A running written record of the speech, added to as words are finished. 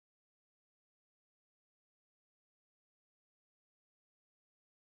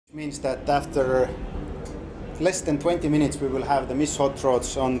Means that after less than 20 minutes we will have the Miss Hot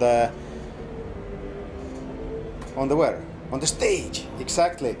Rods on the where? On the stage,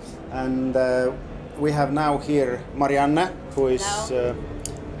 exactly. And we have now here Marianne, who is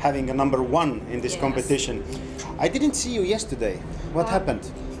having a #1 in this competition. I didn't see you yesterday. What happened?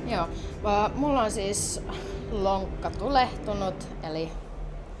 Joo, mulla on siis lonkka tulehtunut, eli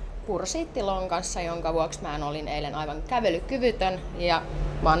pursiitti lonkassa, jonka vuoksi mä olin eilen aivan kävelykyvytön. Ja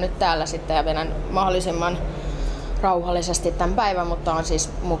mä oon nyt täällä sitten ja vedän mahdollisimman rauhallisesti tämän päivän, mutta on siis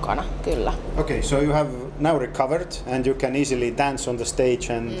mukana, kyllä. Okay, so you have now recovered and you can easily dance on the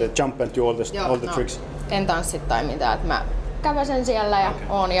stage and jump and do all the tricks. En tanssit tai mitään, että mä käväsen siellä ja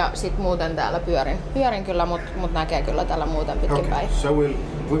oon ja sit muuten täällä pyörin kyllä, mut näkee kyllä täällä muuten pitkin päin. So we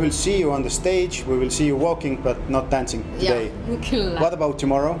will see you on the stage, we will see you walking but not dancing today. Ja, kyllä. What about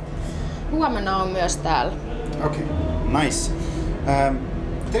tomorrow? Huomenna on myös täällä. Okay, nice.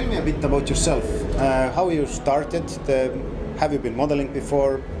 Tell me a bit about yourself. How you started? Have you been modeling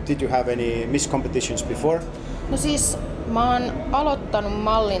before? Did you have any Miss competitions before? No siis mä oon aloittanut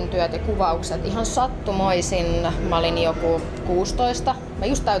mallin työt ja kuvaukset ihan sattumoisin. Mä olin joku 16. Mä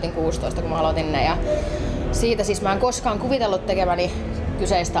just täytin 16, kun mä aloitin ne. Ja siitä siis mä en koskaan kuvitellut tekeväni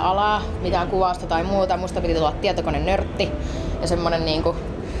kyseistä alaa, mitään kuvausta tai muuta. Musta piti tulla tietokonenörtti ja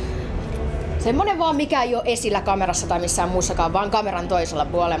semmonen vaan mikä ei ole esillä kamerassa tai missään muussakaan, vaan kameran toisella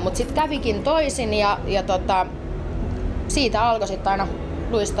puolella. Mut sit kävikin toisin ja siitä alkoi sit aina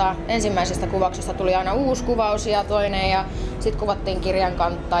luistaa. Ensimmäisestä kuvauksesta tuli aina uusi kuvaus ja toinen ja sit kuvattiin kirjan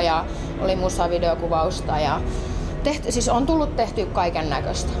kantta ja oli musa-videokuvausta ja siis on tullut tehty kaiken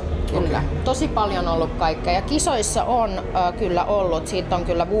näköistä. Kyllä. Okay. Tosi paljon ollut kaikkea ja kisoissa on kyllä ollut. Siitä on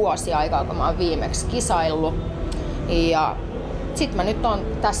kyllä vuosi aikaa, kun mä oon viimeksi kisaillut ja sit mä nyt oon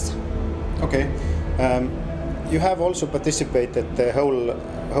tässä. Okay. You have also participated the whole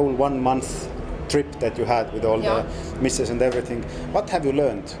 1 month trip that you had with all the misses and everything. What have you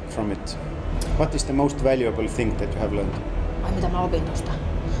learned from it? What is the most valuable thing that you have learned? Ai mitä mä opin tosta?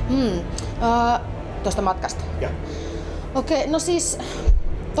 Tosta matkasta? Yeah. Okei, no siis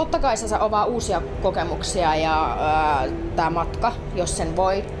totta kai se saa vaan uusia kokemuksia ja tää matka, jos sen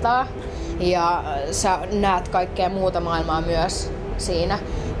voittaa. Ja sä näet kaikkea muuta maailmaa myös siinä.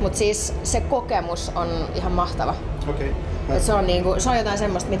 Mut siis se kokemus on ihan mahtava. Okay. Se on jotain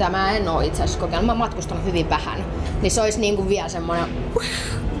semmoista, mitä mä en oo itse asiassa kokenut. Mä oon matkustanut hyvin vähän. Niin se olisi vielä semmoinen.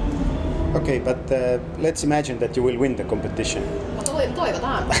 Okay, but let's imagine that you will win the competition.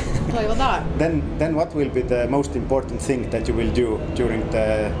 Toivotaan. Toivotaan. Then what will be the most important thing that you will do during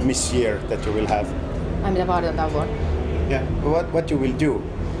the Miss year that you will have? Ai mitä vaaditaan tämän vuonna? Yeah. What you will do?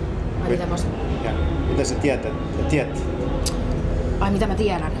 Ai mitä mä yeah. Mitä sä tiedät? Ai mitä mä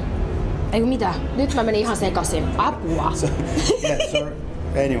tiedän? Ei mitä? Nyt mä menin ihan sekaisin. Apua! Sorry.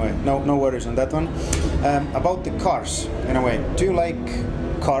 Anyway, no worries on that one. About the cars, in a way. Do you like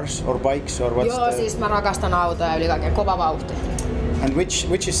cars or bikes or what's Joo, siis mä rakastan autoja yli kaiken. Kova vauhti. And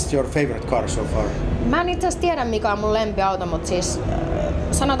which is your favorite car so far? Mä en itse asiassa tiedä mikä on mun lempiauto, mutta siis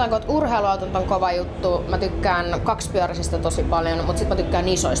sanotaanko, että urheiluautot on kova juttu. Mä tykkään kaksipyöräisistä tosi paljon, mutta sit mä tykkään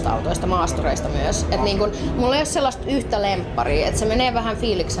isoista autoista, maastureista myös. Et niin kun, mulla ei ole sellaista yhtä lempparia, että se menee vähän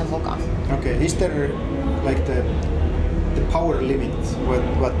fiiliksen mukaan. Okay, is there like the power limit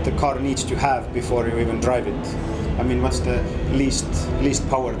what the car needs to have before you even drive it? I mean, what's the least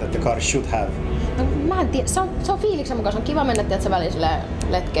power that the car should have? No, mä en tiedä, se on fiiliksen mukaan. Se on kiva mennä tietysti väliin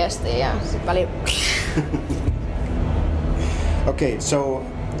letkeästi ja sit väliin. Okay, so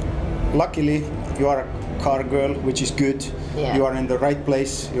luckily you are a car girl, which is good. Yeah. You are in the right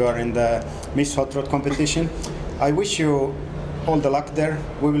place. You are in the Miss Hot Rod competition. I wish you all the luck there.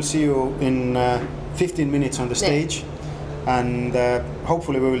 We will see you in 15 minutes on the stage, and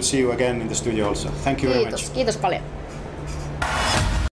hopefully we will see you again in the studio also. Thank you very much. Kiitos paljon.